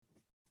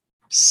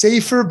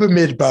Sefer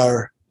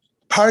B'Midbar,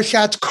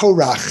 Parshat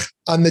Korach,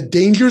 on the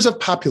dangers of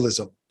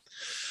populism.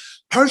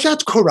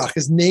 Parshat Korach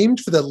is named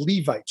for the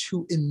Levite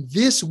who, in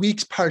this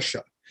week's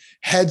Parsha,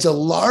 heads a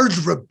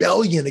large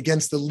rebellion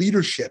against the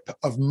leadership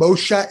of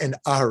Moshe and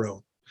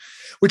Aaron,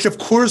 which of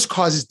course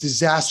causes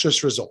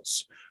disastrous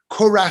results.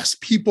 Korach's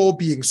people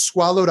being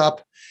swallowed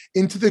up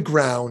into the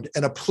ground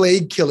and a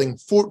plague killing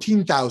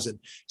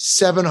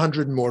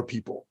 14,700 more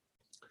people.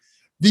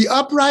 The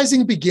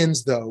uprising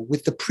begins, though,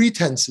 with the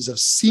pretenses of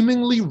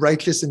seemingly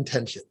righteous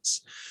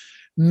intentions.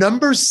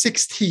 Number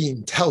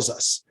 16 tells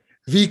us,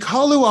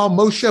 V'kalu al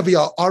Moshe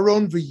v'al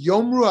Aaron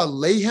v'yomru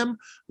aleihem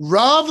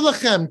rav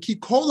lachem ki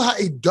kol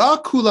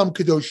ha'edah kulam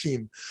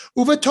kadoshim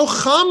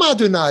uvetocham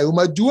Adonai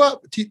umadua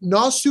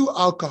titnasu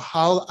al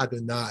kahal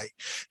Adonai.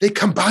 They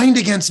combined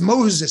against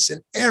Moses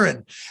and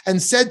Aaron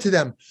and said to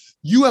them,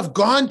 "You have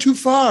gone too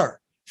far,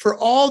 for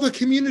all the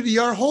community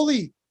are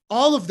holy,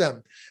 all of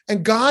them,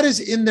 and God is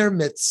in their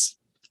midst.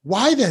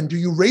 Why then do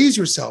you raise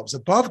yourselves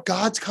above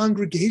God's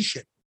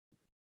congregation?"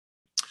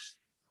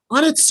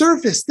 On its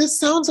surface, this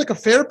sounds like a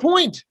fair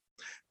point.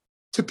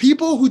 To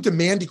people who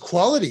demand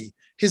equality,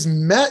 his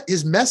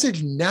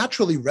message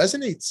naturally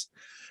resonates.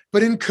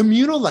 But in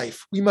communal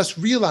life, we must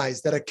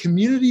realize that a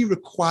community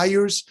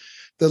requires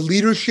the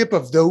leadership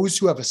of those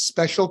who have a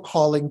special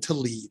calling to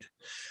lead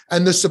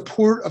and the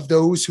support of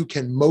those who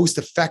can most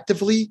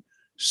effectively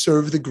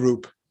serve the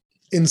group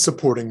in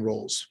supporting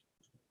roles.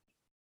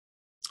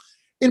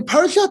 In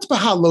Parshat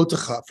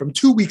Behalotecha from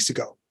 2 weeks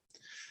ago,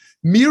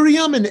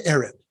 Miriam and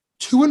Aaron,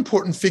 two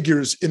important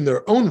figures in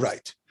their own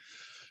right,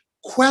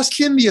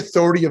 question the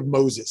authority of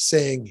Moses,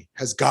 saying,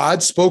 "Has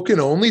God spoken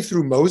only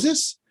through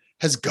Moses?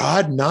 Has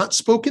God not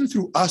spoken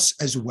through us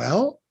as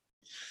well?"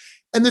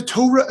 And the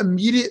Torah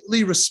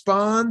immediately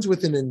responds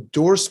with an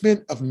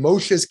endorsement of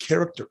Moshe's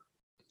character,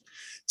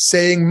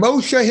 saying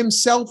Moshe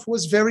himself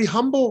was very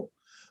humble,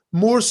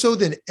 more so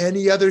than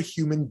any other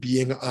human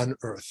being on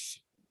earth.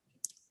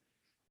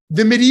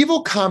 The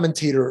medieval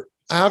commentator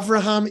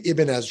Avraham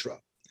ibn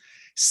Ezra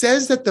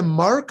says that the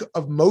mark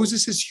of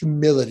Moses'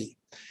 humility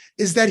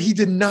is that he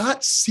did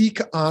not seek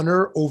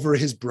honor over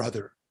his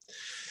brother.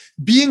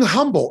 Being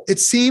humble, it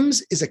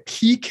seems, is a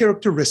key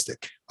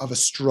characteristic of a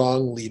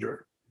strong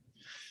leader.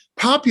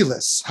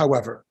 Populists,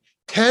 however,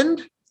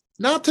 tend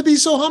not to be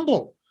so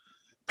humble.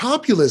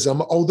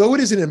 Populism, although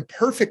it is an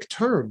imperfect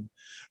term,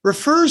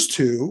 refers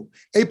to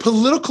a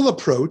political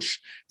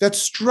approach that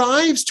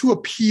strives to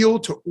appeal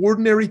to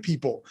ordinary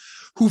people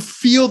who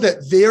feel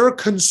that their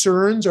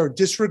concerns are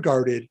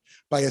disregarded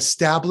by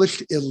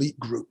established elite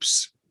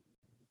groups.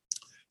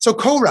 So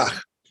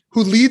Korach,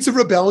 who leads a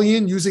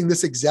rebellion using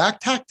this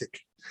exact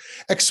tactic,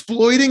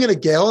 exploiting an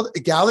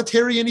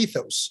egalitarian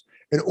ethos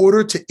in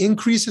order to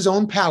increase his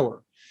own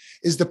power,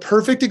 is the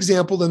perfect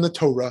example in the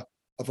Torah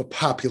of a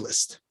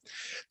populist.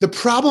 The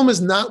problem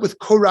is not with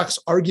Korach's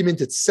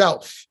argument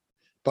itself,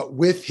 but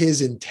with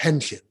his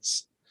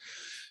intentions.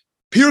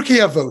 Pirkei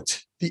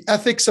Avot, the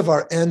ethics of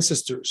our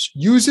ancestors,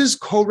 uses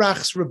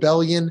Korach's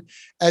rebellion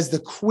as the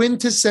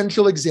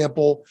quintessential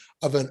example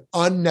of an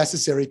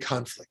unnecessary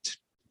conflict.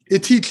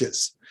 It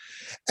teaches,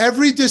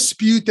 every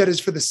dispute that is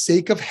for the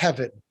sake of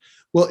heaven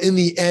will in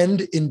the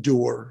end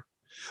endure,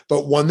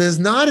 but one that is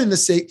not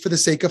for the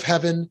sake of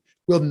heaven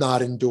will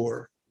not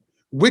endure.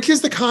 Which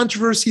is the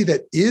controversy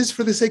that is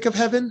for the sake of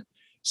heaven?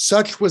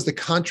 Such was the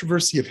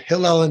controversy of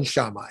Hillel and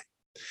Shammai.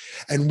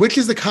 And which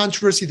is the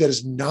controversy that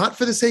is not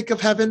for the sake of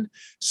heaven?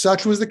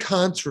 Such was the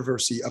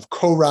controversy of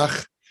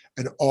Korach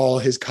and all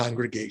his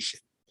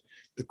congregation,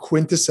 the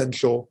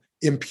quintessential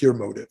impure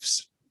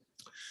motives.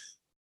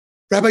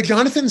 Rabbi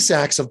Jonathan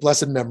Sacks of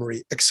blessed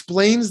memory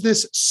explains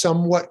this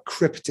somewhat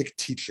cryptic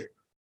teaching.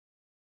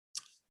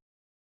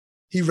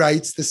 He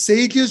writes, the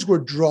sages were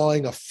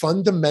drawing a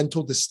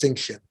fundamental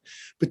distinction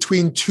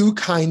between two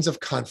kinds of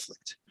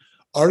conflict: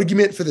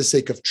 argument for the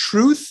sake of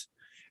truth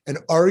and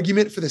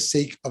argument for the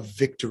sake of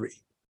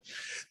victory.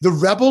 The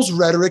rebels'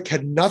 rhetoric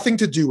had nothing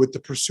to do with the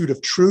pursuit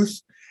of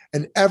truth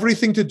and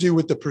everything to do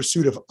with the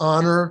pursuit of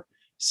honor,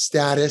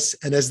 status,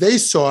 and as they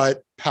saw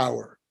it,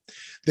 power.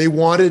 They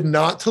wanted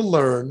not to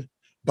learn,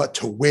 but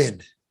to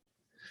win.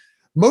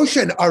 Moshe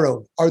and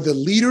Aaron are the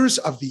leaders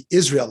of the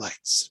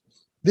Israelites.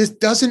 This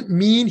doesn't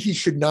mean he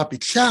should not be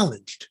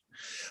challenged,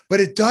 but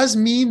it does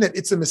mean that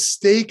it's a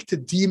mistake to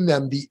deem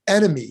them the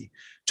enemy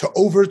to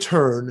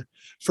overturn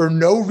for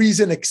no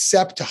reason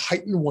except to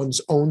heighten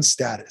one's own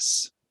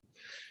status.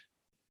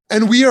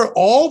 And we are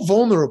all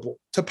vulnerable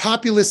to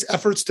populist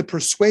efforts to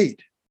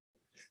persuade.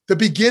 The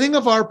beginning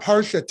of our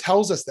Parsha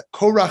tells us that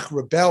Korach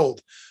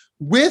rebelled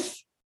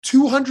with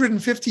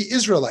 250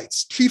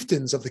 Israelites,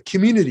 chieftains of the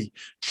community,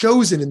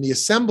 chosen in the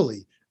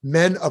assembly,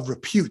 men of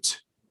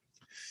repute.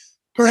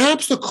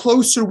 Perhaps the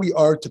closer we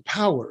are to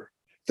power,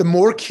 the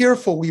more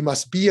careful we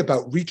must be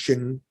about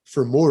reaching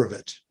for more of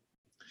it.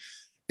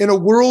 In a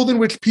world in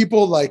which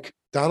people like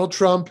Donald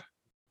Trump,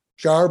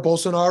 Jair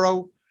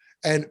Bolsonaro,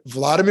 and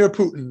Vladimir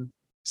Putin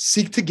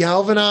seek to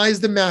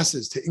galvanize the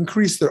masses to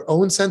increase their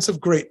own sense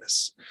of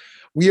greatness,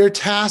 we are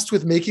tasked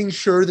with making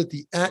sure that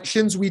the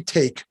actions we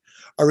take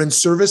are in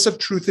service of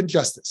truth and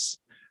justice,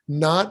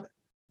 not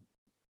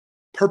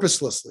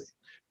purposelessly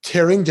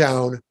tearing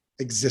down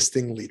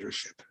existing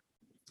leadership.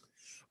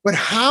 But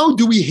how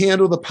do we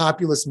handle the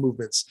populist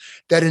movements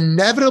that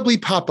inevitably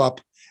pop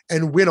up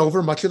and win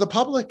over much of the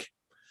public?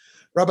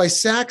 Rabbi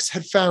Sachs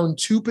had found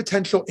two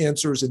potential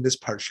answers in this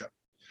parsha.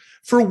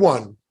 For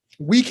one,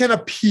 we can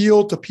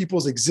appeal to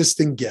people's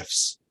existing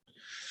gifts.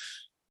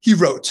 He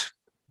wrote,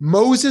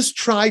 Moses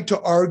tried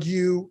to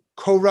argue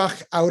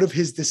Korach out of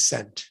his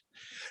dissent,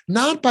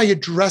 not by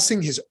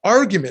addressing his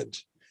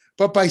argument,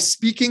 but by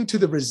speaking to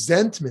the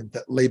resentment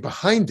that lay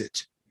behind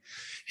it.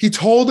 He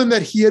told him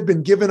that he had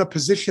been given a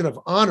position of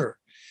honor.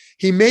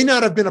 He may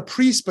not have been a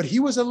priest, but he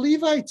was a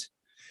Levite.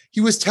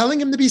 He was telling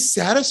him to be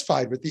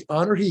satisfied with the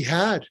honor he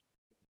had.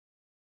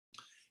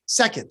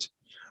 Second,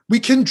 we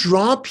can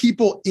draw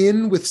people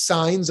in with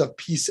signs of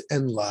peace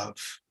and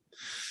love.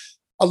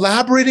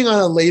 Elaborating on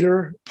a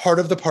later part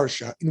of the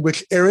Parsha, in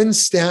which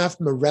Aaron's staff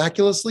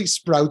miraculously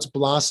sprouts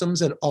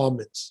blossoms and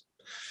almonds,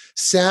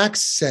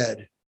 Sachs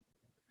said,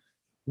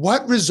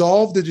 what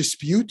resolved the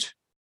dispute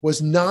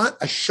was not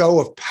a show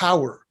of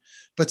power,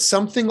 but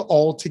something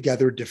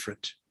altogether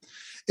different.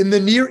 In the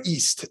Near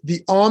East,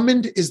 the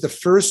almond is the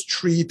first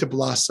tree to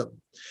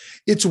blossom,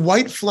 its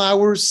white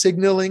flowers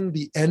signaling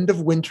the end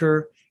of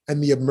winter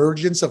and the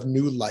emergence of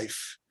new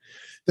life.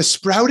 The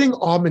sprouting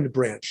almond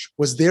branch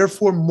was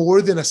therefore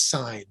more than a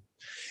sign.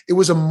 It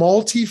was a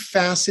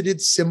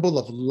multifaceted symbol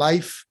of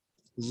life,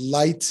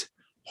 light,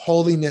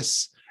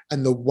 holiness,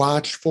 and the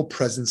watchful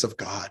presence of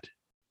God.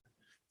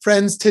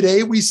 Friends,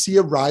 today we see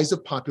a rise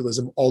of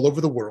populism all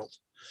over the world.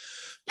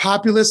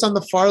 Populists on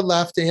the far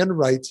left and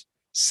right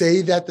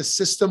say that the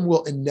system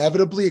will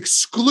inevitably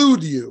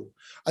exclude you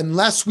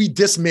unless we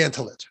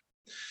dismantle it.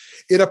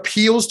 It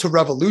appeals to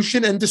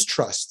revolution and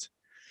distrust.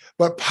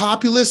 But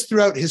populists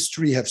throughout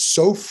history have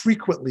so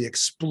frequently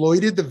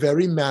exploited the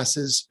very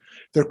masses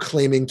they're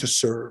claiming to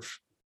serve.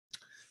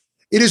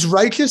 It is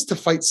righteous to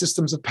fight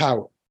systems of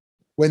power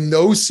when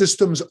those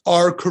systems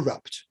are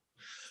corrupt,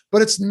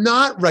 but it's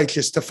not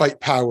righteous to fight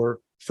power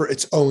for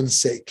its own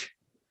sake.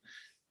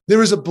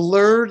 There is a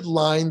blurred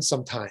line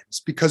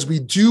sometimes because we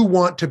do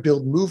want to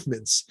build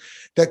movements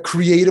that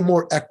create a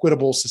more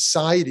equitable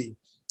society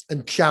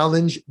and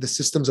challenge the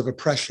systems of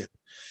oppression.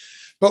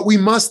 But we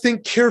must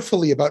think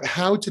carefully about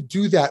how to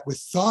do that with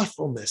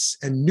thoughtfulness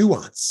and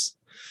nuance.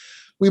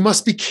 We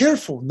must be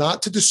careful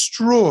not to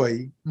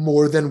destroy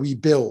more than we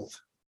build.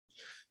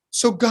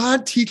 So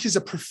God teaches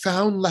a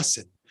profound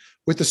lesson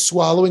with the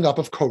swallowing up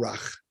of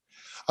Korach,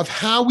 of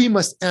how we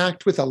must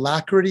act with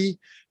alacrity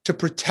to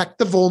protect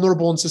the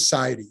vulnerable in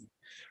society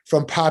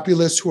from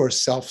populists who are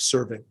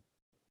self-serving.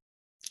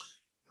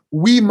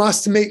 We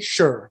must make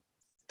sure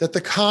that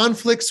the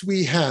conflicts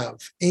we have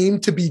aim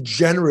to be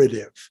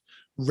generative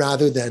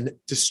rather than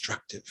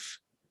destructive.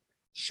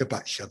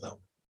 Shabbat Shalom.